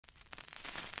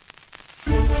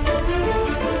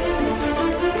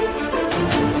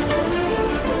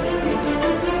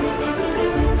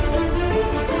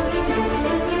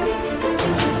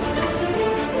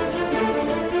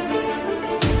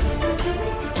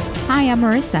Hi, I'm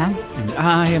Merisa. And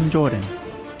I am Jordan.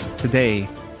 Today,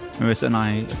 Merisa and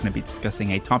I are going to be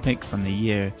discussing a topic from the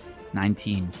year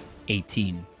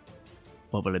 1918.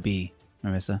 What will it be,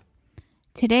 Merisa?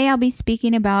 Today I'll be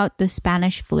speaking about the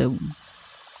Spanish flu.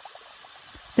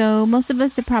 So most of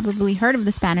us have probably heard of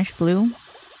the Spanish flu,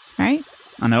 right?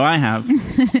 I know I have.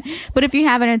 But if you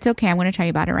haven't, it's okay. I'm going to tell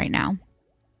you about it right now.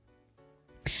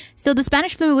 So the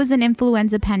Spanish flu was an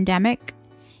influenza pandemic.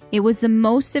 It was the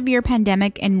most severe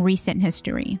pandemic in recent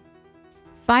history.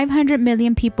 500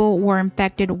 million people were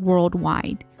infected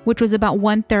worldwide, which was about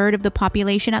 1/3 of the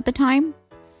population at the time.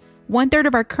 1/3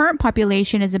 of our current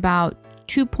population is about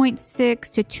 2.6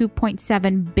 to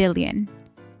 2.7 billion.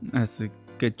 That's a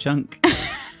good chunk.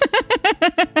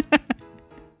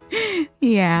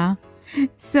 Yeah.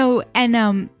 So,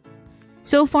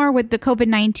 so far with the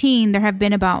COVID-19, there have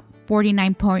been about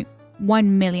 49.1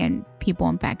 million people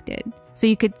infected. So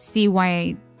you could see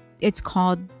why it's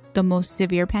called the most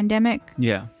severe pandemic.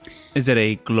 Yeah. Is it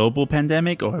a global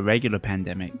pandemic or a regular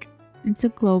pandemic? It's a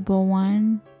global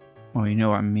one. Well, you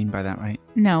know what I mean by that, right?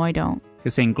 No, I don't.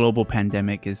 Because saying global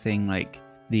pandemic is saying like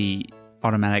the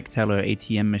automatic teller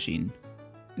ATM machine.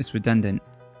 It's redundant.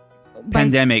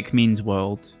 Pandemic means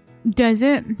world. Does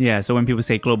it? Yeah, so when people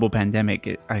say global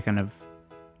pandemic, I kind of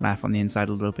laugh on the inside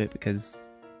a little bit because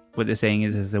what they're saying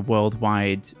is a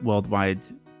worldwide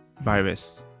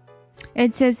virus.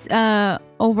 It says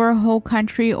over a whole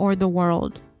country or the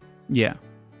world. Yeah.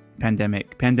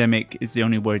 Pandemic. Pandemic is the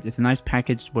only word. It's a nice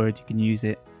packaged word. You can use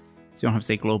it. So you don't have to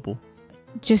say global.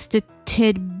 Just a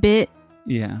tidbit.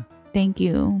 Yeah. Thank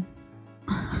you.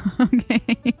 Okay.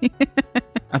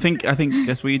 I think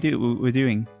that's what we're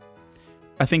doing.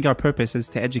 I think our purpose is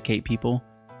to educate people,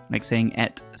 like saying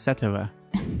et cetera.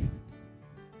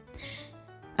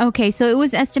 Okay, so it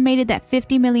was estimated that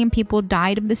 50 million people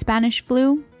died of the Spanish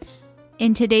flu.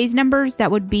 In today's numbers, that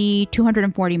would be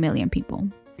 240 million people.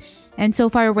 And so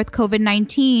far with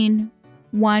COVID-19,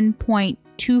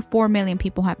 1.24 million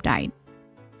people have died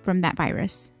from that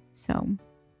virus. So,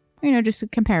 just a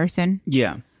comparison.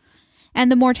 Yeah.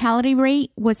 And the mortality rate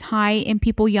was high in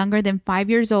people younger than 5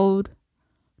 years old,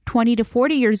 20 to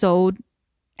 40 years old,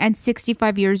 and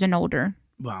 65 years and older.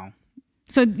 Wow.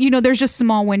 So, there's just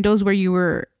small windows where you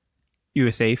were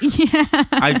safe? Yeah.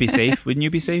 I'd be safe. Wouldn't you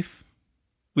be safe?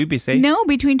 We'd be safe? No,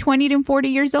 between 20 and 40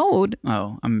 years old.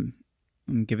 Oh, I'm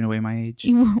giving away my age.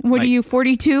 What are you,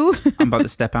 42? I'm about to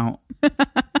step out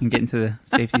and get into the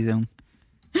safety zone.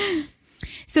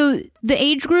 So the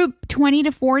age group 20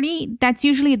 to 40, that's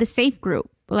usually the safe group.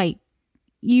 Like,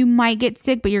 you might get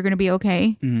sick, but you're going to be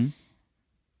okay. Mm-hmm.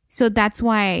 So that's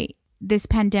why this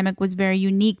pandemic was very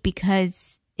unique,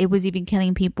 because it was even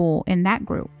killing people in that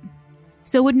group.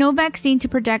 So with no vaccine to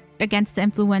protect against the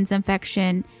influenza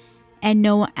infection and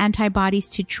no antibodies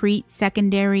to treat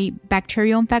secondary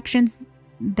bacterial infections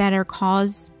that are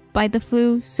caused by the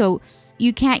flu, so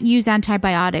you can't use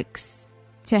antibiotics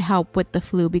to help with the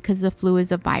flu because the flu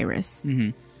is a virus. Mm-hmm.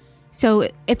 So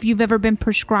if you've ever been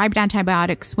prescribed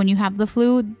antibiotics when you have the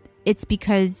flu, it's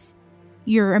because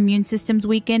your immune system's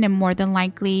weakened and more than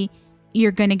likely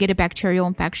you're going to get a bacterial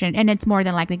infection, and it's more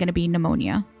than likely going to be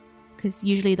pneumonia, because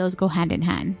usually those go hand in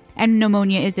hand. And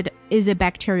pneumonia is a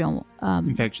bacterial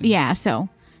infection. Yeah, so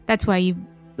that's why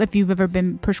if you've ever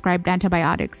been prescribed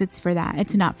antibiotics, it's for that.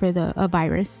 It's not for a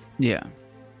virus. Yeah.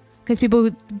 Because people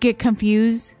get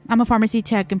confused. I'm a pharmacy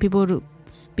tech, and people would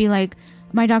be like,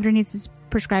 my doctor needs to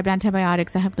prescribe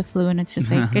antibiotics. I have the flu, and it's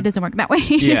just like, it doesn't work that way.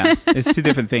 Yeah, it's two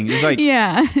different things. It's like,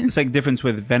 yeah, it's like difference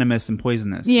with venomous and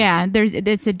poisonous. Yeah,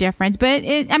 it's a difference, but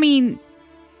it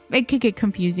could get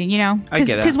confusing, I get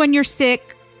it. Because when you're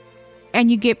sick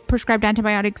and you get prescribed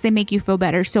antibiotics, they make you feel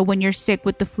better. So when you're sick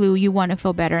with the flu, you want to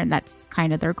feel better, and that's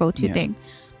kind of their go-to thing.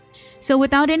 So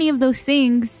without any of those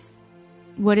things,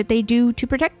 what did they do to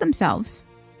protect themselves?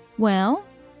 Well,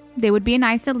 they would be in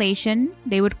isolation.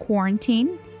 They would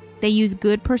quarantine. They use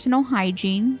good personal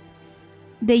hygiene.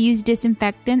 They use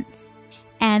disinfectants,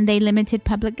 and they limited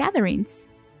public gatherings.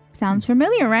 Sounds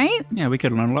familiar, right? Yeah, we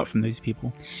could learn a lot from these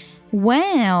people.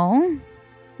 Well,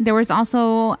 there was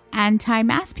also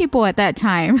anti-mask people at that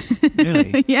time.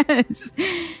 Really? Yes.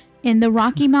 In the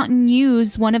Rocky Mountain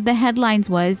News, one of the headlines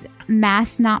was,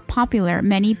 "Masks not popular.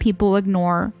 Many people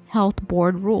ignore health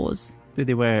board rules." Did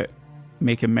they wear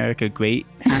Make America Great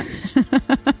hats?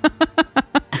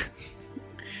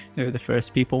 They were the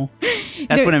first people.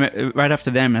 That's right after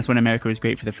them, that's when America was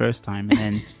great for the first time. And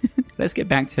then let's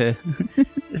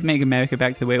make America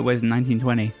back to the way it was in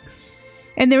 1920.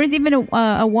 And there was even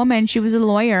a woman, she was a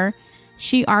lawyer.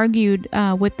 She argued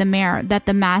with the mayor that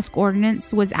the mask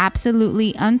ordinance was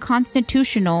absolutely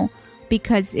unconstitutional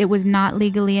because it was not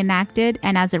legally enacted.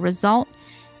 And as a result,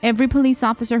 every police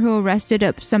officer who arrested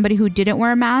somebody who didn't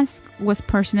wear a mask was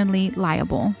personally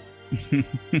liable.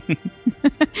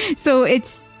 So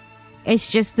it's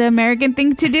just the American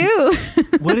thing to do.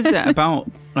 What is that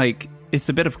about? Like, it's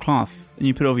a bit of cloth and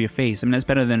you put it over your face. I mean, that's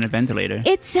better than a ventilator.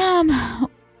 It's,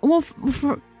 well,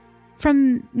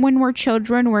 from when we're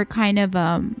children, we're kind of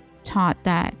taught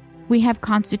that we have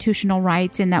constitutional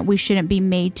rights and that we shouldn't be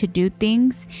made to do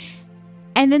things.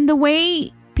 And then the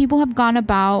way people have gone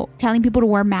about telling people to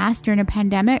wear masks during a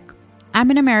pandemic. I'm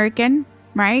an American,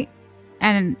 right?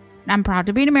 And I'm proud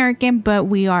to be an American, but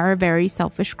we are a very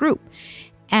selfish group.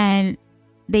 And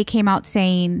they came out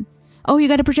saying, oh, you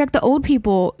got to protect the old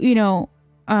people,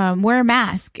 wear a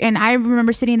mask. And I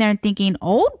remember sitting there and thinking,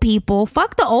 old people?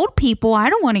 Fuck the old people. I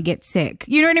don't want to get sick.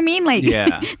 You know what I mean? Like,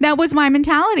 yeah. That was my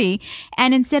mentality.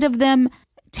 And instead of them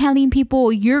telling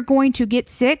people, you're going to get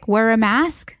sick, wear a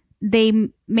mask, they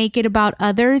make it about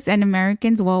others and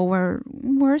Americans. Well,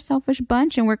 we're a selfish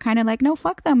bunch, and we're kind of like, no,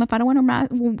 fuck them. If I don't want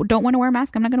to wear a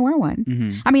mask, I'm not going to wear one.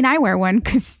 Mm-hmm. I mean, I wear one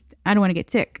because I don't want to get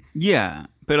sick. Yeah,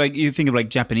 but like you think of like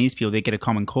Japanese people, they get a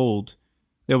common cold,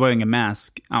 they're wearing a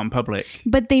mask out in public.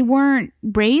 But they weren't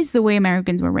raised the way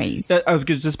Americans were raised. I was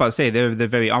just about to say they're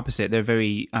very opposite. They're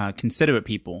very considerate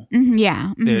people. Mm-hmm,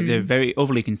 yeah, mm-hmm. They're very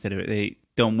overly considerate. They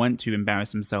don't want to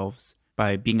embarrass themselves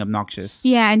by being obnoxious.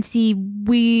 Yeah, and see,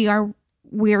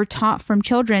 we're taught from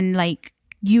children, like,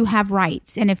 you have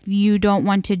rights, and if you don't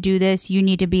want to do this, you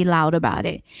need to be loud about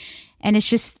it. And it's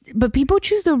just, but people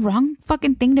choose the wrong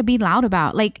fucking thing to be loud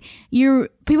about. Like,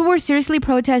 people were seriously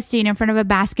protesting in front of a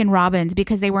Baskin Robbins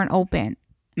because they weren't open.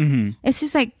 Mm-hmm. It's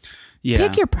just like,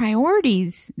 pick your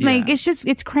priorities. Yeah. Like,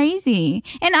 it's crazy.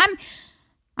 And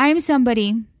I'm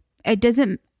somebody, it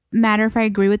doesn't matter if I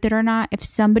agree with it or not. If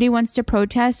somebody wants to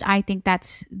protest, I think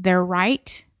that's their right.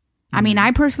 Mm-hmm. I mean,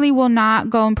 I personally will not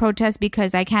go and protest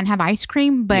because I can't have ice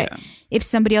cream. But if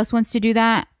somebody else wants to do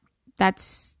that,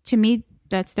 to me,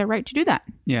 that's their right to do that.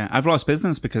 Yeah, I've lost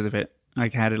business because of it.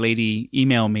 Like, I had a lady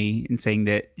email me and saying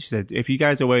that, she said, if you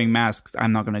guys are wearing masks,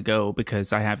 I'm not going to go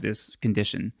because I have this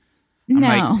condition. I'm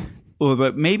like, well,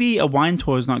 but maybe a wine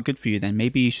tour is not good for you then.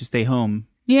 Maybe you should stay home.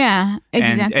 Yeah,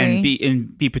 exactly.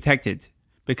 And be protected.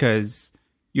 Because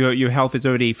your health is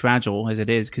already fragile as it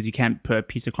is, because you can't put a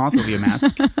piece of cloth over your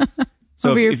mask.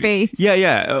 So over your face.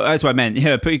 Yeah, that's what I meant.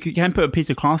 Yeah, but you can't put a piece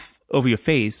of cloth over your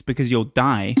face because you'll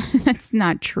die. That's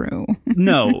not true.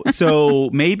 No. So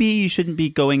maybe you shouldn't be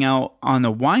going out on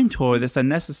a wine tour that's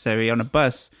unnecessary on a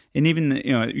bus. And even,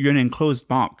 you're in an enclosed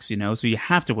box, so you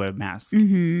have to wear a mask.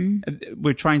 Mm-hmm.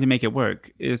 We're trying to make it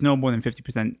work. There's no more than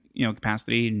 50%,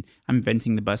 capacity. And I'm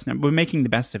venting the bus now. We're making the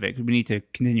best of it. We need to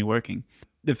continue working.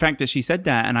 The fact that she said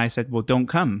that, and I said, well, don't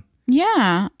come.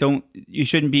 Yeah. You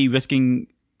shouldn't be risking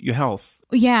your health.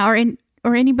 Yeah.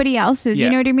 Or anybody else's. Yeah.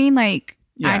 You know what I mean? Like,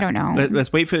 yeah. I don't know.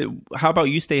 Let's wait how about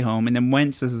you stay home, and then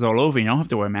once this is all over, you don't have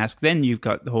to wear a mask, then you've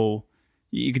got the whole,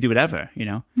 you could do whatever,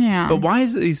 Yeah. But why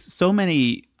is there so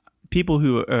many people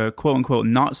who are quote unquote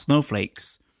not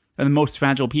snowflakes are the most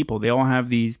fragile people? They all have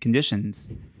these conditions.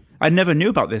 I never knew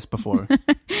about this before.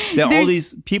 All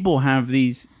these people have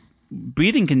these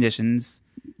breathing conditions.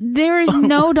 There is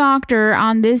no doctor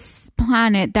on this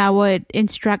planet that would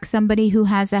instruct somebody who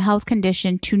has a health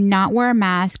condition to not wear a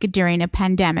mask during a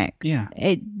pandemic. Yeah.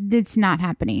 It's not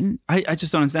happening. I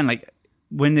just don't understand. Like,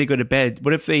 when they go to bed,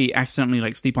 what if they accidentally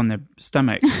like sleep on their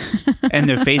stomach and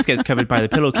their face gets covered by the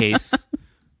pillowcase?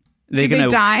 They're going to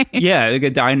die. Yeah, they're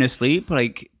going to die in their sleep.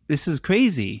 Like, this is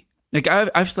crazy. Like,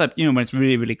 I've slept, when it's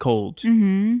really, really cold.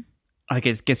 Mm-hmm. Like,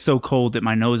 it gets so cold that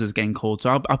my nose is getting cold.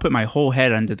 So I'll put my whole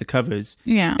head under the covers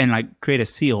and like create a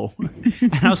seal.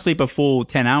 And I'll sleep a full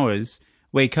 10 hours,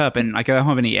 wake up, and like I don't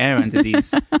have any air under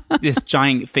this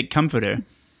giant thick comforter.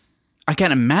 I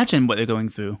can't imagine what they're going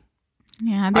through.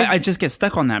 Yeah, I just get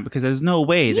stuck on that because there's no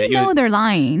way that they're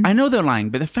lying. I know they're lying,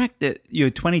 but the fact that you're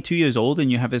 22 years old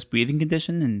and you have this breathing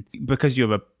condition, and because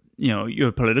you're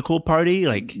a political party,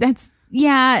 like that's.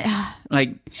 Yeah.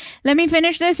 Like, let me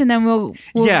finish this and then we'll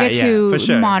get to for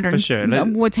sure, modern, for sure.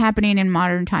 What's happening in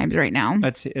modern times right now.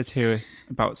 Let's hear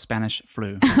about Spanish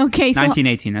flu. Okay.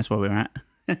 1918, that's where we're at.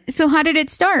 So how did it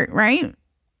start, right?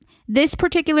 This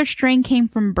particular strain came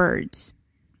from birds.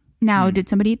 Now, did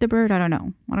somebody eat the bird? I don't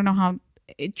know. I don't know how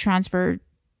it transferred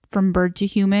from bird to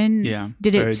human. Yeah.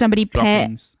 Did somebody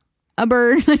pet a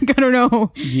bird? Like, I don't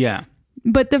know. Yeah.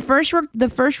 But the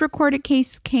first recorded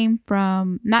case came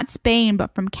from not Spain,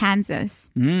 but from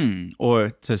Kansas. Or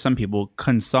to some people,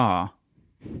 Kansas.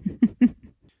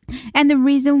 And the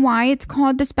reason why it's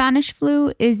called the Spanish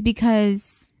flu is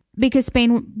because because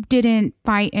Spain didn't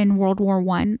fight in World War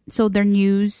I, so their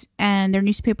news and their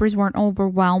newspapers weren't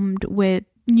overwhelmed with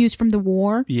news from the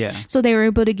war. Yeah. So they were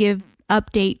able to give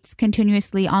updates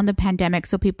continuously on the pandemic,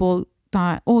 so people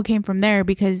thought, oh, it came from there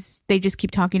because they just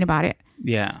keep talking about it.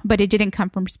 Yeah. But it didn't come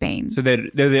from Spain. So they're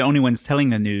the only ones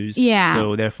telling the news. Yeah.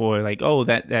 So therefore, like, oh,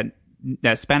 that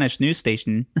Spanish news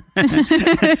station.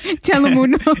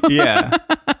 Telemundo. Yeah.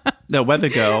 The weather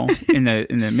girl in the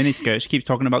miniskirt, she keeps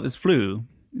talking about this flu.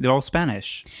 They're all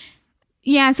Spanish.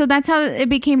 Yeah, so that's how it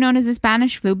became known as the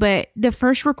Spanish flu. But the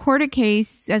first recorded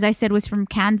case, as I said, was from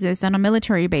Kansas, on a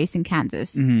military base in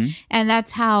Kansas. Mm-hmm. And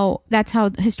that's how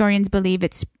historians believe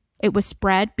it was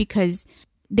spread, because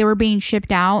they were being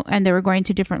shipped out and they were going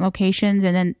to different locations,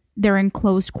 and then they're in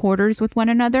close quarters with one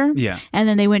another. Yeah. And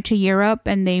then they went to Europe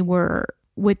and they were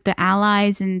with the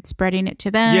Allies and spreading it to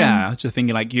them. Yeah, just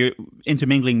thinking like you're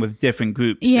intermingling with different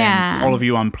groups. Yeah. And all of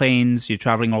you on planes, you're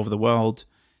traveling over the world.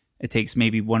 It takes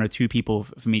maybe one or two people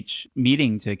from each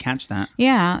meeting to catch that.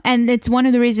 Yeah, and it's one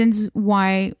of the reasons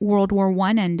why World War I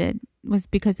ended, was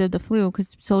because of the flu,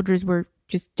 because soldiers were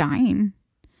just dying.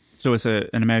 So it's an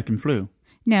American flu?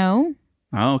 No.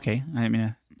 Oh, okay. I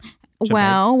mean,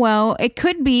 well, it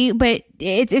could be, but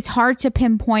it's hard to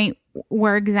pinpoint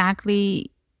where exactly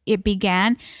it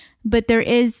began. But there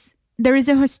is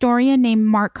a historian named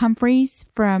Mark Humphreys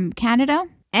from Canada,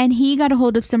 and he got a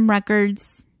hold of some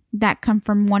records that come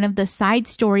from one of the side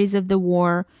stories of the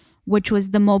war, which was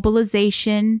the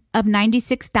mobilization of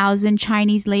 96,000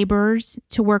 Chinese laborers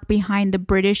to work behind the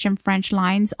British and French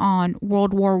lines on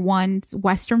World War I's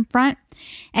Western Front.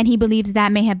 And he believes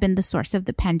that may have been the source of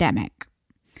the pandemic.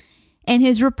 In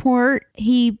his report,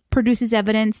 he produces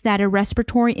evidence that a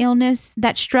respiratory illness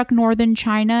that struck northern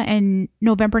China in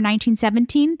November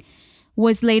 1917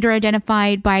 was later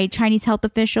identified by Chinese health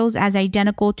officials as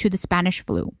identical to the Spanish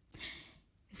flu.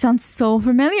 Sounds so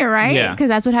familiar, right? Yeah. Because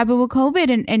that's what happened with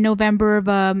COVID in November of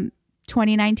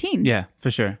 2019. Yeah, for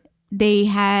sure. They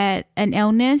had an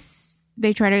illness.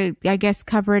 They try to, I guess,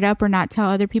 cover it up or not tell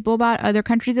other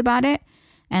countries about it.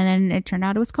 And then it turned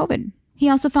out it was COVID. He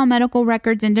also found medical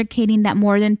records indicating that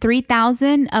more than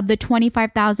 3,000 of the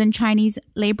 25,000 Chinese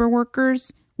labor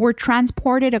workers were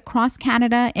transported across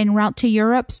Canada en route to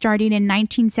Europe starting in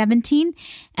 1917.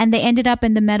 And they ended up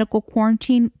in the medical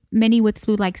quarantine, many with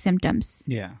flu-like symptoms.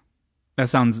 Yeah. That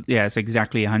sounds, it's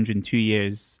exactly 102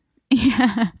 years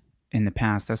in the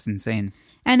past. That's insane.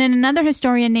 And then another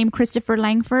historian named Christopher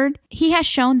Langford, he has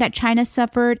shown that China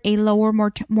suffered a lower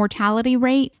mortality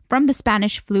rate from the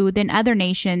Spanish flu than other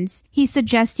nations. He's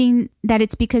suggesting that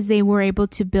it's because they were able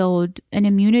to build an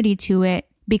immunity to it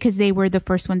because they were the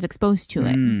first ones exposed to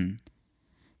it.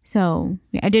 So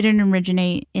it didn't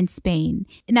originate in Spain.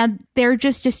 Now, they're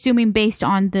just assuming based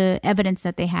on the evidence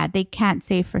that they had. They can't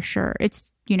say for sure.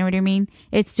 It's, you know what I mean?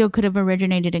 It still could have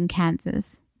originated in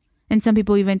Kansas. And some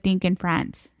people even think in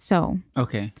France. So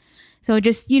okay. So it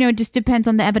just depends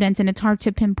on the evidence, and it's hard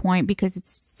to pinpoint because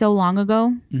it's so long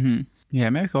ago. Mm-hmm. Yeah,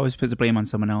 America always puts the blame on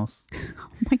someone else. Oh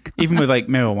my God. Even with like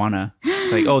marijuana,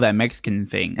 like that Mexican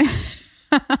thing.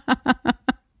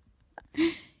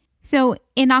 So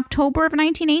in October of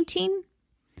 1918,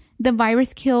 the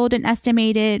virus killed an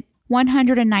estimated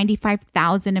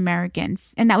 195,000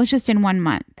 Americans, and that was just in 1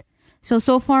 month.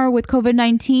 So far with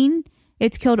COVID-19,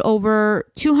 it's killed over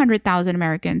 200,000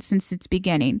 Americans since its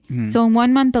beginning. Mm-hmm. So in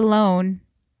 1 month alone,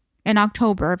 in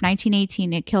October of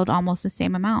 1918, it killed almost the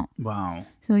same amount. Wow.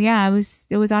 So yeah,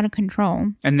 it was out of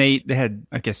control. And they had,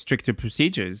 I guess, stricter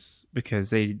procedures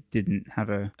because they didn't have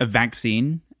a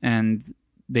vaccine, and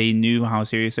they knew how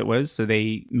serious it was. So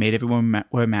they made everyone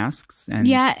wear masks. And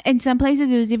yeah, in some places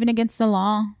it was even against the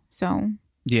law. So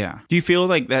yeah. Do you feel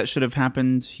like that should have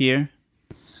happened here?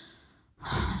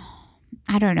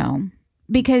 I don't know.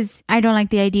 Because I don't like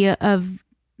the idea of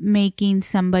making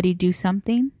somebody do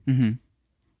something. Mm-hmm.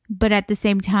 But at the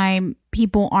same time,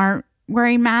 people aren't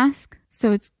wearing masks.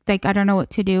 So it's like, I don't know what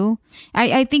to do.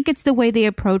 I think it's the way they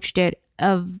approached it,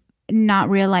 of not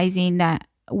realizing that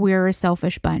we're a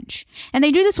selfish bunch. And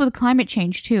they do this with climate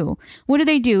change too. What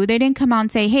do? They didn't come out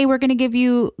and say, hey, we're going to give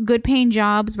you good paying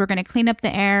jobs. We're going to clean up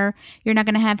the air. You're not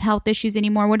going to have health issues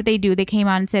anymore. What did? They came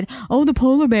out and said, oh, the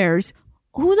polar bears.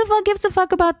 Who the fuck gives a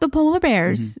fuck about the polar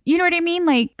bears? Mm-hmm. You know what I mean?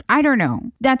 Like, I don't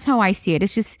know. That's how I see it.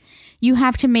 It's just, you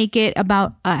have to make it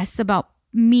about us, about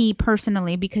me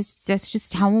personally, because that's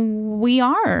just how we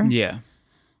are. Yeah.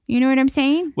 You know what I'm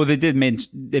saying? Well, they made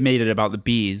it about the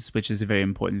bees, which is a very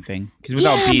important thing. Because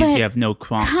without bees, you have no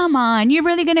crops. Come on. You're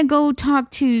really going to go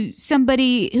talk to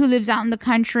somebody who lives out in the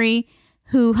country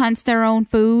who hunts their own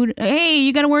food? Hey,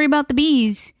 you got to worry about the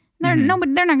bees. They're not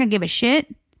going to give a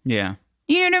shit. Yeah.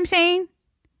 You know what I'm saying?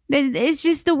 It's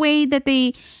just the way that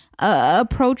they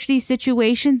approach these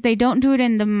situations. They don't do it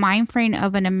in the mind frame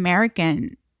of an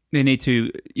American. They need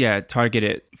to, target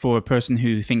it for a person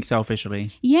who thinks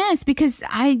selfishly. Yes, because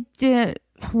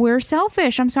we're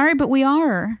selfish. I'm sorry, but we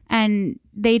are. And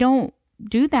they don't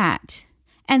do that.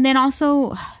 And then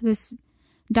also, this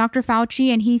Dr. Fauci,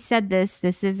 and he said this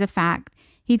is a fact.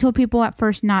 He told people at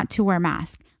first not to wear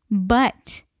masks.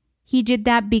 But he did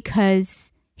that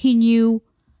because he knew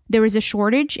there was a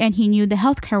shortage and he knew the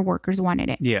healthcare workers wanted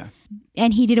it. Yeah.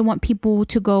 And he didn't want people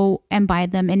to go and buy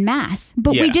them in mass.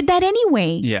 But we did that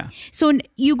anyway. Yeah. So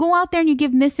you go out there and you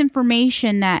give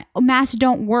misinformation that masks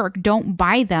don't work, don't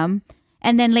buy them.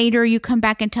 And then later you come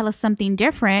back and tell us something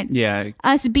different. Yeah.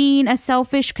 Us being a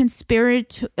selfish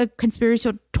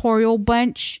conspiratorial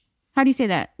bunch. How do you say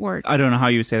that word? I don't know how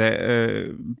you would say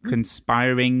that.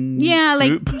 Conspiring Yeah, like,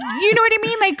 group. you know what I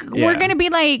mean? Like, we're going to be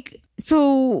like,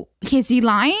 so is he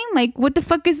lying? Like, what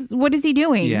is he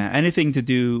doing? Yeah, anything to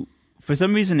do, for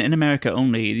some reason in America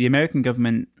only, the American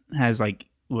government has like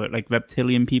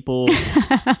reptilian people.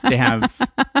 They have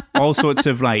all sorts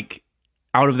of like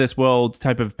out of this world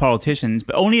type of politicians,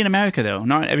 but only in America though,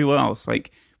 not everywhere else.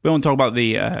 Like, we don't talk about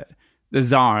the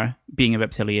Tsar being a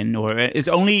reptilian, or it's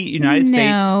only United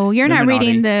States. No, you're not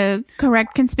reading the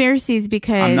correct conspiracies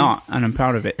because I'm not, and I'm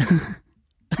proud of it.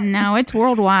 No, it's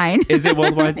worldwide. Is it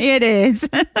worldwide? It is.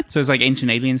 So it's like ancient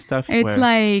alien stuff? It's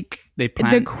like they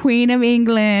the Queen of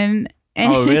England.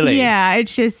 Oh, really? Yeah,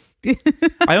 it's just...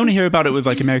 I only hear about it with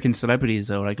like American celebrities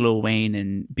though, like Lil Wayne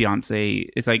and Beyonce.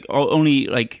 It's like only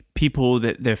like people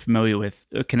that they're familiar with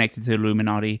are connected to the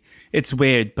Illuminati. It's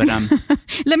weird, but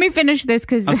Let me finish this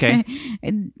because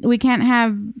we can't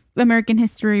have American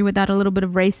history without a little bit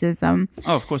of racism.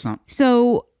 Oh, of course not.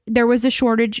 So there was a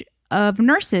shortage of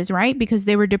nurses, right? Because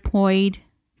they were deployed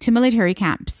to military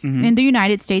camps in the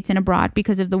United States and abroad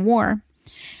because of the war.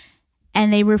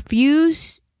 And they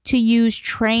refused to use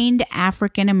trained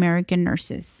African American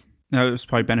nurses. No, it was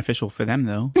probably beneficial for them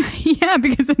though. Yeah,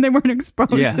 because then they weren't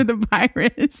exposed to the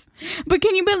virus. But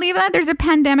can you believe that? There's a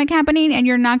pandemic happening and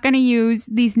you're not going to use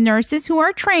these nurses who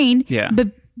are trained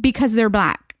because they're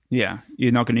black. Yeah,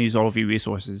 you're not going to use all of your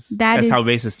resources. That's how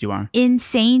racist you are.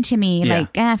 Insane to me. Yeah.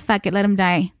 Like, fuck it, let them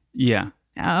die. Yeah.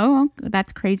 Oh,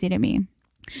 that's crazy to me.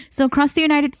 So across the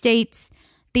United States,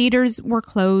 theaters were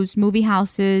closed, movie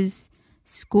houses,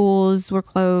 schools were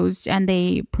closed, and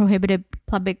they prohibited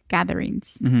public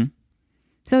gatherings. Mm-hmm.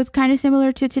 So it's kind of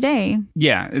similar to today.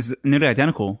 Yeah, it's nearly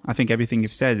identical. I think everything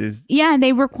you've said is... Yeah,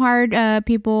 they required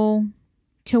people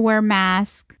to wear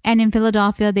masks. And in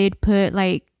Philadelphia, they'd put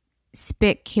like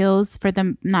spit kills for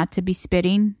them not to be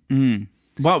spitting. Mm.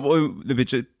 What,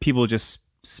 people just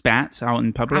spat out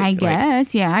in public? I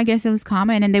guess, I guess it was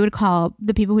common. And they would call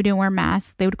the people who didn't wear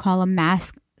masks, they would call them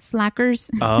mask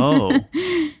slackers. Oh.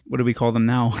 What do we call them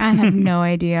now? I have no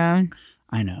idea.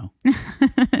 I know.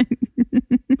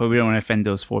 But we don't want to offend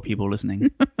those 4 people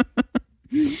listening.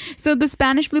 So the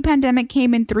Spanish flu pandemic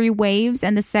came in 3 waves,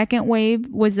 and the second wave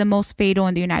was the most fatal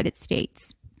in the United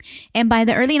States. And by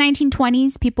the early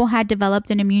 1920s, people had developed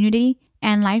an immunity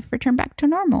and life returned back to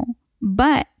normal.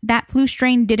 But that flu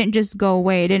strain didn't just go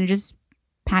away. It didn't just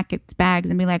pack its bags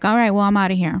and be like, all right, well, I'm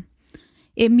out of here.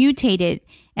 It mutated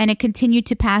and it continued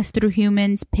to pass through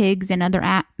humans, pigs, and other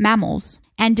mammals.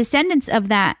 And descendants of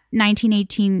that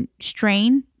 1918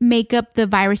 strain make up the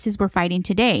viruses we're fighting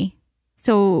today.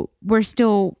 So we're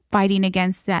still fighting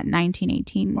against that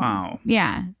 1918. Wow.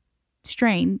 Yeah.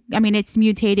 Strain. I mean, it's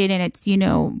mutated and it's,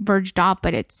 verged off,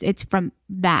 but it's from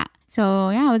that.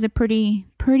 So yeah, it was a pretty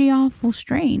awful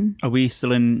strain. Are we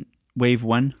still in wave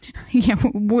 1? Yeah,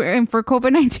 and for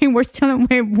COVID-19, we're still in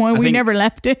wave 1. We never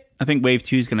left it. I think wave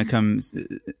 2 is going to come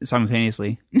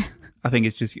simultaneously. I think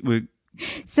it's just...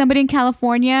 Somebody in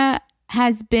California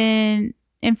has been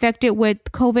infected with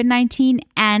COVID-19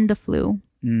 and the flu.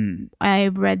 I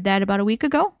read that about a week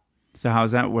ago. So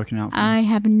how's that working out for you? I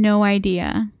have no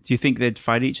idea. Do you think they'd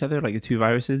fight each other, like the 2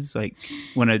 viruses? Like,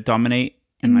 want to dominate?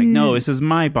 And like, no, this is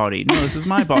my body. No, this is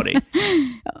my body.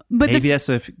 But maybe that's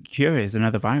a cure, is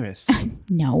another virus.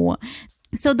 No.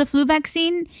 So the flu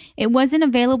vaccine, it wasn't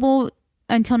available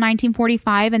until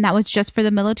 1945, and that was just for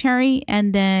the military,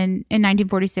 and then in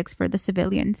 1946 for the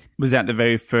civilians. Was that the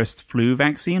very first flu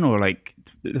vaccine, or like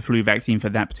the flu vaccine for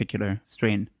that particular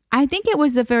strain? I think it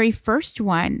was the very first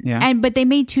one. Yeah. But they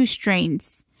made 2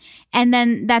 strains. And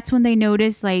then that's when they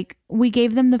noticed, like, we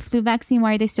gave them the flu vaccine.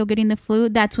 Why are they still getting the flu?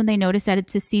 That's when they noticed that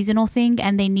it's a seasonal thing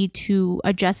and they need to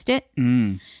adjust it.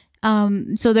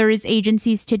 So there is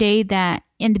agencies today that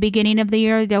in the beginning of the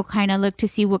year, they'll kind of look to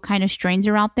see what kind of strains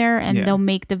are out there and they'll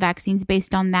make the vaccines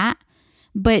based on that.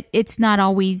 But it's not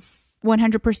always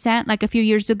 100%. Like a few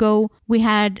years ago, we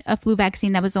had a flu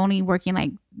vaccine that was only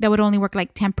working that would only work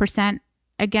like 10%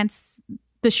 against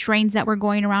the strains that were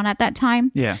going around at that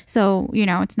time. Yeah. So,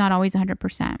 it's not always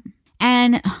 100%.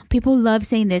 And people love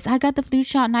saying this. I got the flu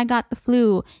shot and I got the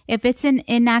flu. If it's an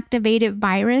inactivated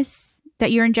virus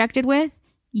that you're injected with,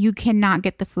 you cannot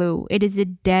get the flu. It is a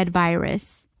dead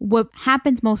virus. What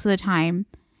happens most of the time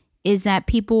is that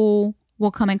people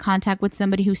will come in contact with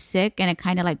somebody who's sick and it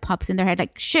kind of like pops in their head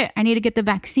like, shit, I need to get the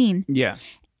vaccine. Yeah.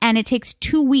 And it takes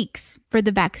 2 weeks for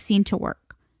the vaccine to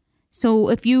work. So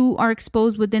if you are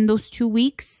exposed within those 2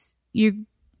 weeks, your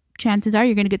chances are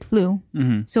you're going to get the flu.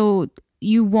 Mm-hmm. So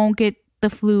you won't get the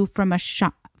flu from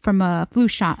a flu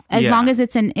shot as long as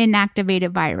it's an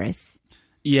inactivated virus.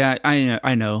 Yeah,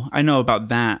 I know about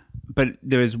that. But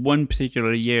there was one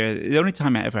particular year, the only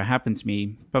time it ever happened to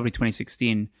me, probably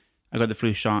 2016, I got the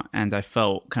flu shot and I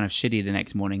felt kind of shitty the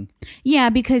next morning. Yeah,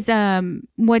 because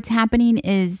what's happening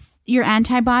is your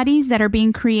antibodies that are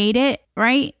being created,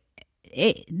 right?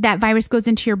 That virus goes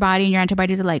into your body and your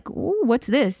antibodies are like, ooh, what's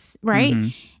this, right? Mm-hmm.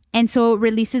 And so it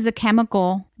releases a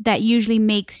chemical that usually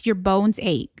makes your bones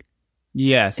ache.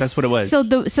 Yes, that's what it was. So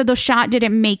the shot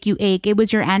didn't make you ache. It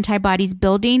was your antibodies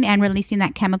building and releasing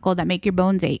that chemical that make your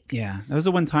bones ache. Yeah, that was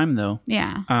the one time though.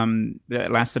 Yeah.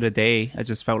 It lasted a day. I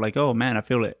just felt like, oh man, I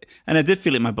feel it, and I did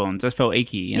feel it in my bones. I felt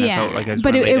achy, and I felt like I was.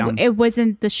 But it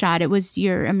wasn't the shot. It was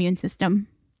your immune system.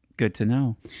 Good to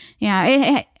know.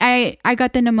 Yeah, I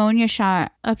got the pneumonia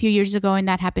shot a few years ago, and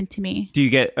that happened to me. Do you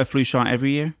get a flu shot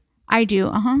every year? I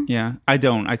do, Yeah, I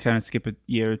don't. I kind of skip a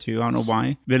year or two. I don't know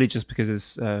why. Really just because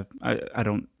it's, I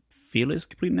don't feel it's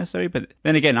completely necessary. But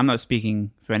then again, I'm not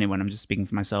speaking for anyone. I'm just speaking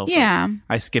for myself. Yeah. Like,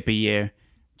 I skip a year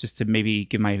just to maybe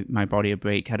give my body a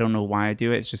break. I don't know why I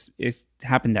do it. It's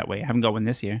happened that way. I haven't got one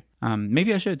this year.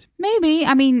 Maybe I should. Maybe.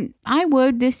 I mean, I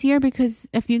would this year because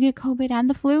if you get COVID and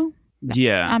the flu.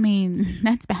 Yeah. I mean,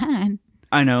 that's bad.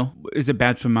 I know. Is it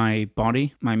bad for my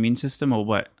body, my immune system, or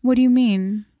what? What do you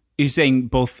mean? Are you saying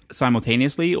both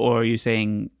simultaneously, or are you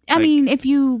saying... I mean, if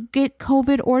you get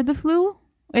COVID or the flu,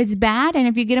 it's bad. And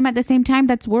if you get them at the same time,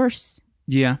 that's worse.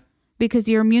 Yeah. Because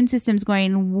your immune system's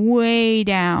going way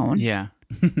down. Yeah.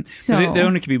 So there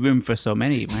only can be room for so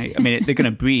many, right? I mean, they're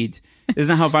going to breed.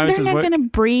 Isn't that how viruses work? They're not going to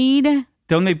breed.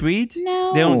 Don't they breed?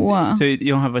 No. They don't, so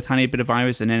you don't have a tiny bit of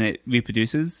virus and then it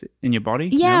reproduces in your body?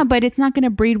 Yeah, no? But it's not going to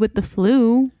breed with the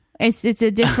flu. It's a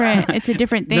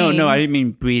different thing. No, I didn't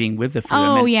mean breeding with the flu.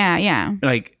 Oh, yeah.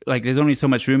 Like there's only so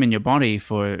much room in your body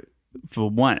for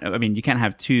one. I mean, you can't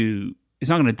have two. It's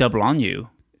not going to double on you.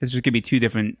 It's just going to be two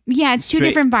different. Yeah, it's two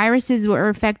different viruses are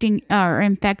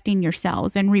infecting your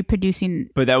cells and reproducing.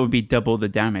 But that would be double the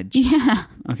damage. Yeah.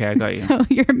 Okay, I got you. So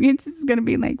your immune system is going to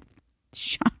be like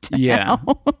shot to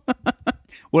hell.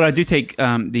 Well, I do take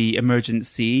the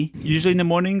Emergen-C usually in the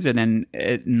mornings, and then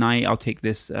at night I'll take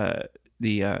this.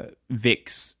 The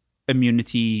Vicks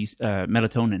immunity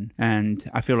melatonin, and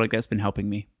I feel like that's been helping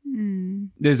me.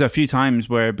 There's a few times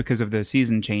where because of the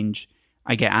season change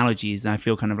I get allergies and I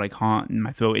feel kind of like hot and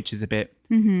my throat itches a bit,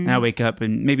 and I wake up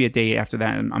and maybe a day after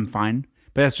that I'm fine,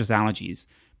 but that's just allergies.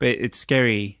 But it's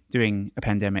scary during a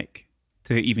pandemic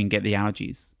to even get the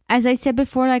allergies. As I said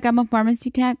before, like I'm a pharmacy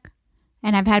tech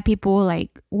and I've had people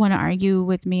like want to argue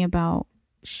with me about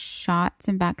shots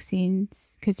and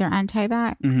vaccines because they're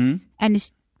anti-vax,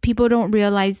 and people don't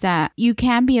realize that you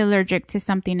can be allergic to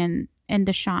something in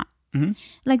the shot,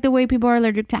 like the way people are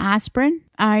allergic to aspirin.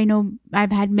 I know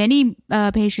I've had many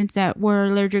patients that were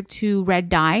allergic to red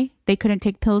dye. They couldn't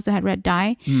take pills that had red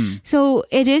dye. So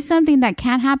it is something that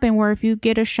can happen where if you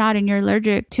get a shot and you're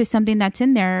allergic to something that's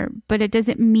in there, but it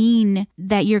doesn't mean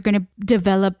that you're going to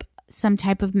develop some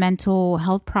type of mental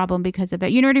health problem because of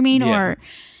it. You know what I mean? Yeah. Or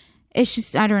it's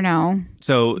just, I don't know.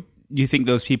 So do you think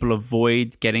those people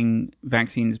avoid getting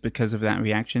vaccines because of that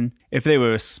reaction? If they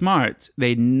were smart,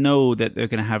 they know that they're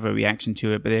going to have a reaction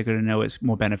to it, but they're going to know it's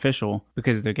more beneficial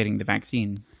because they're getting the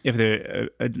vaccine. If they're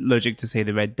allergic to, say,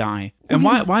 the red dye. And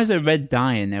why is there red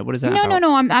dye in there? What is that about?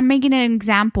 No. I'm making an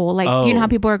example. Like, you know how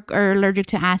people are allergic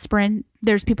to aspirin?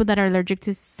 There's people that are allergic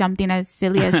to something as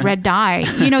silly as red dye.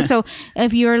 So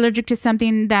if you're allergic to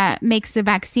something that makes the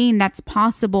vaccine, that's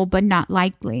possible, but not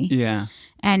likely. Yeah.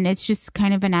 And it's just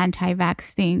kind of an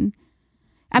anti-vax thing.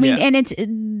 I mean, and it's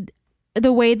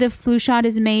the way the flu shot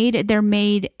is made, they're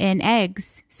made in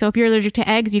eggs. So if you're allergic to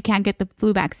eggs, you can't get the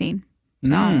flu vaccine.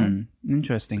 So,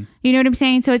 interesting. You know what I'm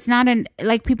saying? So it's not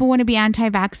like people want to be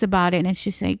anti-vax about it. And it's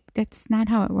just like, that's not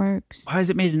how it works. Why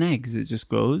is it made in eggs? It just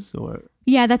grows or?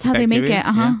 Yeah, that's how bacteria? They make it.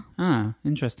 Yeah. Ah,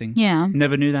 interesting. Yeah.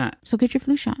 Never knew that. So get your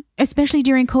flu shot, especially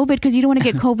during COVID, because you don't want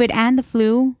to get COVID and the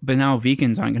flu. But now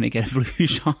vegans aren't going to get a flu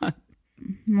shot.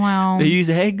 Well, they use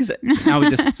eggs. Now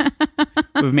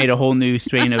we've made a whole new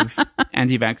strain of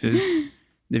anti-vaxxers,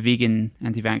 the vegan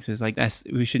anti-vaxxers. Like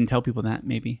we shouldn't tell people that.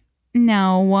 Maybe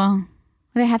no,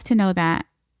 they have to know that,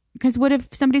 because what if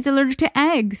somebody's allergic to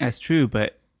eggs? That's true,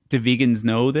 but do vegans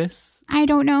know this? I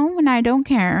don't know, and I don't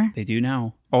care. They do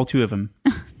now. All 2 of them.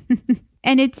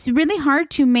 And it's really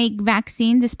hard to make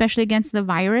vaccines, especially against a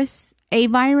virus,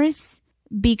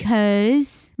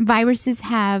 because viruses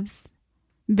have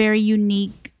very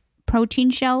unique protein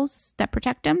shells that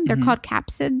protect them. They're called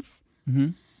capsids. Mm-hmm.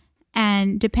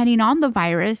 And depending on the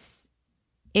virus,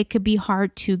 it could be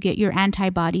hard to get your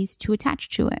antibodies to attach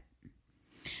to it.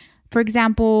 For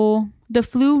example, the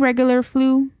regular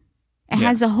flu, it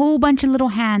has a whole bunch of little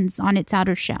hands on its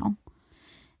outer shell.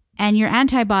 And your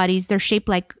antibodies, they're shaped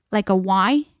like a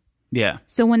Y. Yeah.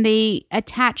 So when they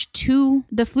attach to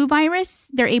the flu virus,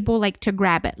 they're able like to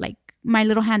grab it. Like my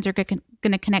little hands are going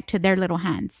to connect to their little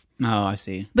hands. Oh, I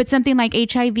see. But something like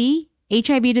HIV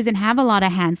doesn't have a lot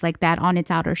of hands like that on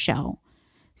its outer shell.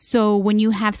 So when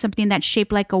you have something that's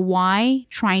shaped like a Y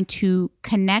trying to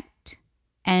connect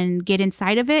and get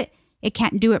inside of it, it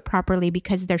can't do it properly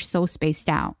because they're so spaced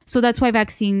out. So that's why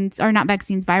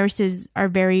viruses are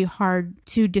very hard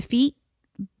to defeat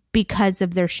because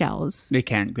of their shells. They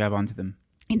can't grab onto them.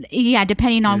 Yeah,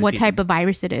 depending on what type of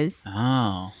virus it is.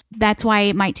 Oh. That's why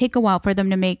it might take a while for them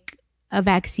to make a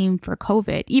vaccine for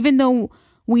COVID. Even though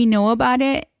we know about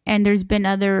it and there's been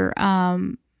other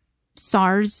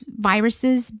SARS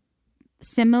viruses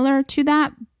similar to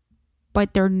that,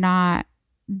 but they're not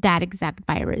that exact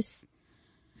virus.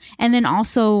 And then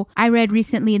also, I read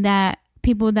recently that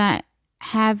people that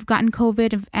have gotten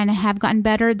COVID and have gotten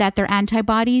better, that their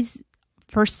antibodies,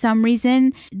 for some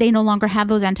reason, they no longer have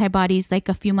those antibodies like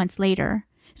a few months later.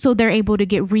 So they're able to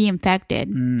get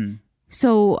reinfected.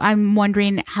 So I'm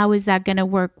wondering, how is that going to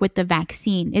work with the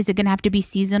vaccine? Is it going to have to be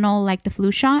seasonal like the flu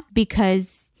shot?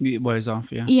 Because it wears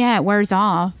off, yeah. Yeah, it wears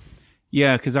off.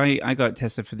 Yeah, because I got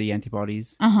tested for the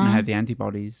antibodies. And I had the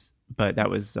antibodies. But that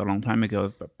was a long time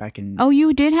ago, back in... Oh,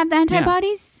 you did have the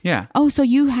antibodies? Yeah. Oh, so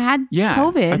you had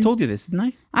COVID. I told you this, didn't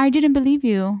I? I didn't believe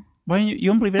you. Why you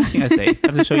don't believe anything I say? I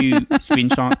have to show you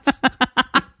screenshots.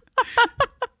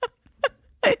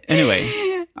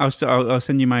 Anyway, I'll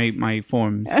send you my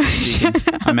forms.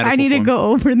 I need to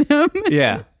go over them.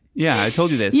 Yeah, I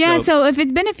told you this. Yeah, so if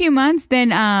it's been a few months, then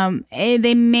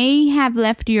they may have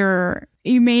left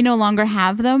you may no longer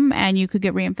have them and you could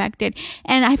get reinfected.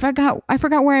 And I forgot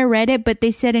where I read it, but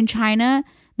they said in China,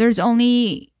 there's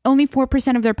only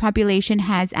 4% of their population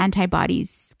has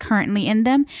antibodies currently in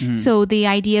them. So the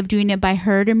idea of doing it by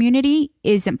herd immunity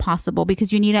isn't possible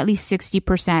because you need at least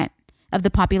 60% of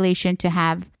the population to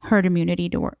have herd immunity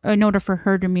to work, in order for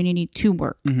herd immunity to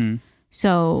work.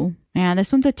 So, yeah,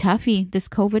 this one's a toughie, this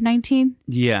COVID-19.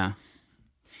 Yeah.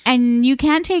 And you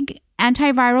can't take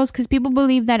antivirals because people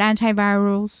believe that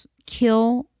antivirals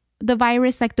kill the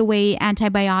virus like the way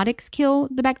antibiotics kill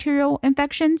the bacterial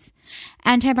infections.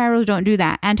 Antivirals don't do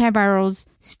that. Antivirals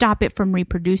stop it from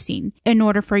reproducing in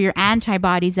order for your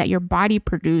antibodies that your body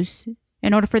produce,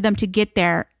 in order for them to get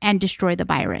there and destroy the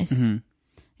virus.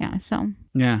 Yeah, so.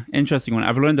 Yeah, interesting one.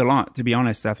 I've learned a lot, to be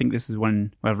honest. I think this is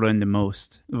one where I've learned the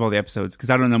most of all the episodes because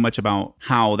I don't know much about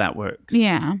how that works.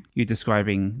 Yeah. You're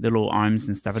describing the little arms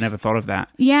and stuff. I never thought of that.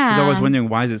 Yeah. Because I was wondering,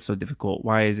 why is it so difficult?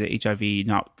 Why is it HIV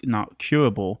not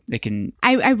curable? They can...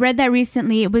 I read that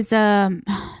recently. It was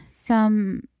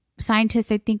some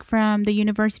scientist, I think, from the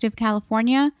University of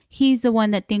California. He's the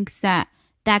one that thinks that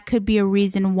could be a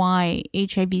reason why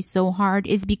HIV is so hard,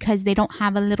 is because they don't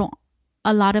have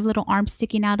a lot of little arms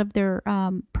sticking out of their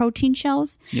protein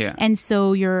shells. Yeah. And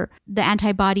so the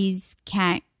antibodies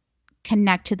can't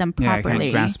connect to them properly. Yeah,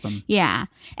 can't grasp them. Yeah.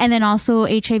 And then also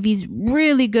HIV is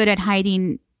really good at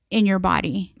hiding in your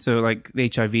body. So like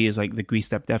the HIV is like the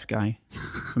greased up deaf guy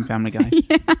from Family Guy.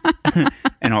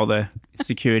 And all the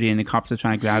security and the cops are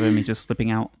trying to grab him. He's just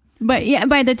slipping out. But yeah,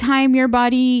 by the time your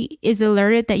body is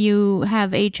alerted that you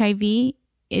have HIV,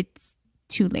 it's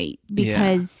too late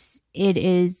because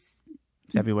it's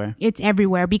everywhere. It's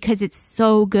everywhere because it's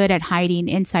so good at hiding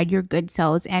inside your good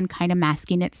cells and kind of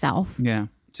masking itself. Yeah.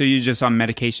 So you're just on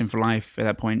medication for life at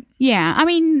that point? Yeah. I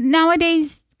mean,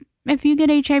 nowadays, if you get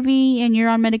HIV and you're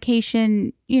on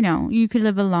medication, you could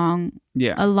live a long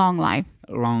life.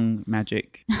 A long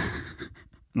magic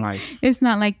life. It's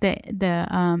not like the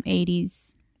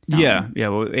 80s. So. Yeah.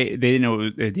 Well, they didn't know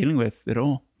what they're dealing with at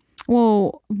all.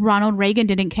 Well, Ronald Reagan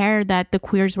didn't care that the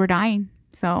queers were dying.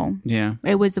 So yeah,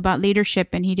 it was about leadership,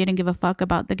 and he didn't give a fuck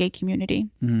about the gay community.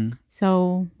 Mm-hmm.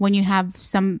 So when you have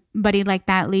somebody like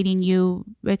that leading you,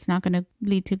 it's not going to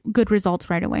lead to good results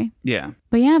right away. Yeah.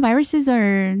 But yeah, viruses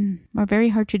are very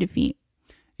hard to defeat.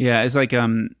 Yeah, it's like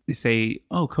they say,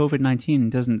 oh, COVID-19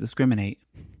 doesn't discriminate.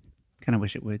 Kind of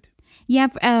wish it would. Yeah,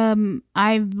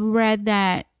 I've read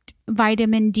that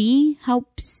vitamin D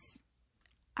helps,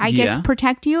 I guess,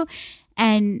 protect you.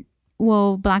 And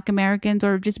well, Black Americans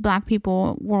or just Black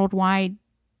people worldwide,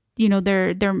 you know,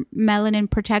 their melanin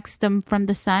protects them from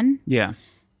the sun. Yeah.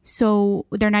 So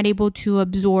they're not able to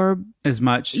absorb as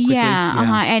much quickly.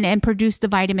 And produce the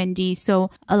vitamin D. So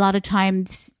a lot of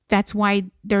times that's why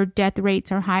their death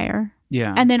rates are higher.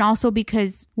 Yeah. And then also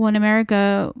because, well, in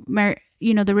America,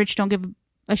 you know, the rich don't give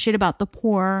a shit about the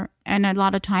poor. And a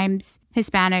lot of times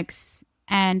Hispanics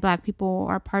and Black people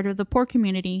are part of the poor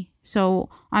community. So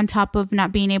on top of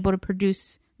not being able to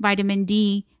produce vitamin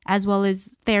D, as well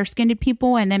as fair-skinned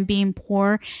people, and then being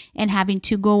poor and having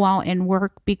to go out and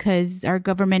work because our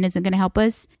government isn't going to help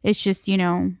us, it's just, you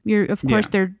know, of course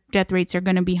their death rates are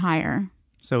going to be higher.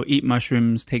 So eat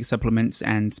mushrooms, take supplements,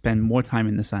 and spend more time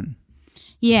in the sun.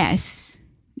 Yes,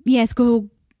 go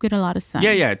get a lot of sun.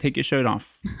 Yeah, take your shirt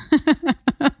off.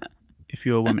 If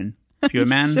you're a woman. If you're a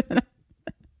man...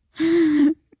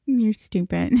 You're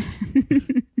stupid.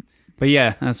 But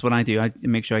yeah, that's what I do. I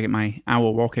make sure I get my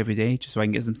hour walk every day just so I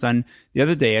can get some sun. The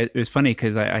other day, it was funny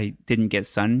because I didn't get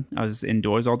sun. I was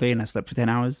indoors all day and I slept for 10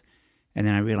 hours. And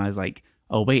then I realized like,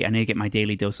 oh wait, I need to get my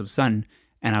daily dose of sun.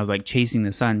 And I was like chasing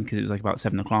the sun because it was like about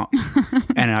 7 o'clock.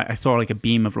 And I saw like a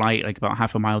beam of light like about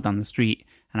half a mile down the street.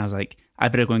 And I was like, I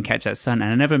better go and catch that sun.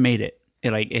 And I never made it.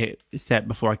 It set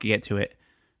before I could get to it.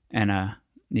 And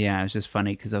yeah, it was just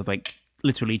funny because I was like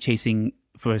literally chasing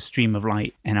for a stream of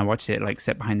light, and I watched it like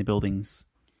set behind the buildings.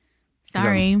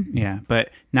 Sorry. Yeah, but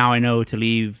now I know to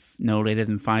leave no later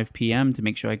than 5 p.m. to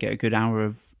make sure I get a good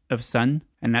hour of sun,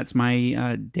 and that's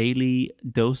my daily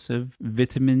dose of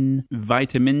vitamin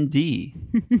D.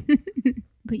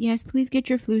 But yes, please get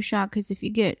your flu shot, because if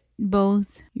you get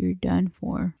both, you're done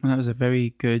for. Well, that was a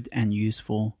very good and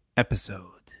useful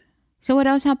episode. So what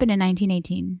else happened in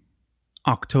 1918?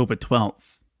 October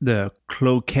 12th, the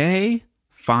Cloquet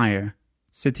Fire.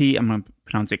 City, I'm going to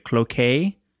pronounce it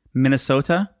Cloquet,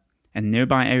 Minnesota, and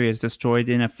nearby areas destroyed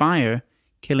in a fire,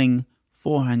 killing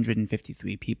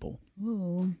 453 people.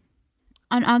 Ooh.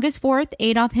 On August 4th,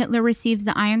 Adolf Hitler receives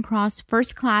the Iron Cross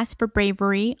First Class for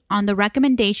bravery on the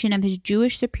recommendation of his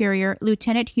Jewish superior,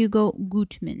 Lieutenant Hugo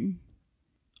Gutmann.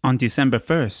 On December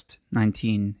 1st,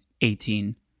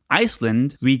 1918,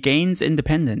 Iceland regains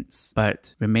independence,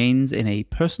 but remains in a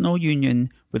personal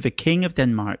union with the King of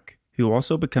Denmark, who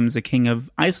also becomes the King of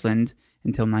Iceland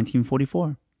until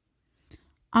 1944.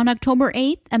 On October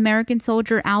 8th, American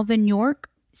soldier Alvin York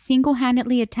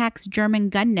single-handedly attacks German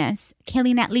gun nests,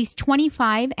 killing at least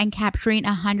 25 and capturing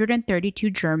 132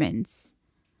 Germans.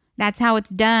 That's how it's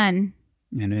done.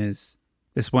 It is.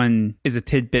 This one is a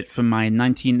tidbit from my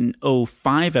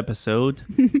 1905 episode,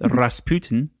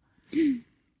 Rasputin.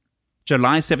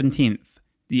 July 17th.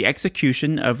 The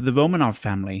execution of the Romanov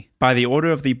family by the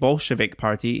order of the Bolshevik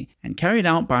Party and carried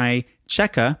out by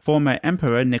Cheka, former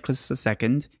Emperor Nicholas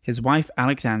II, his wife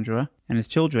Alexandra, and his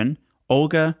children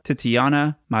Olga,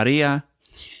 Tatiana, Maria,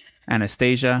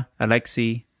 Anastasia,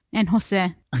 Alexei, and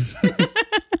Jose.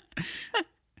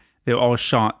 They were all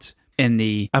shot in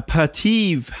the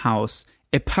Aperitif House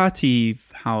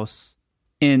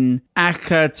in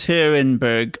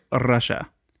Ekaterinburg, Russia.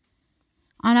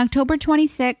 On October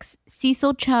 26,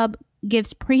 Cecil Chubb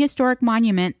gives prehistoric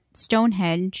monument,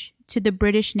 Stonehenge, to the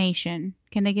British nation.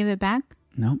 Can they give it back?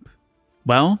 Nope.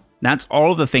 Well, that's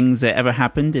all of the things that ever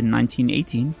happened in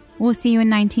 1918. We'll see you in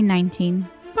 1919.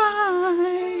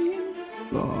 Bye.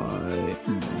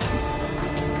 Bye.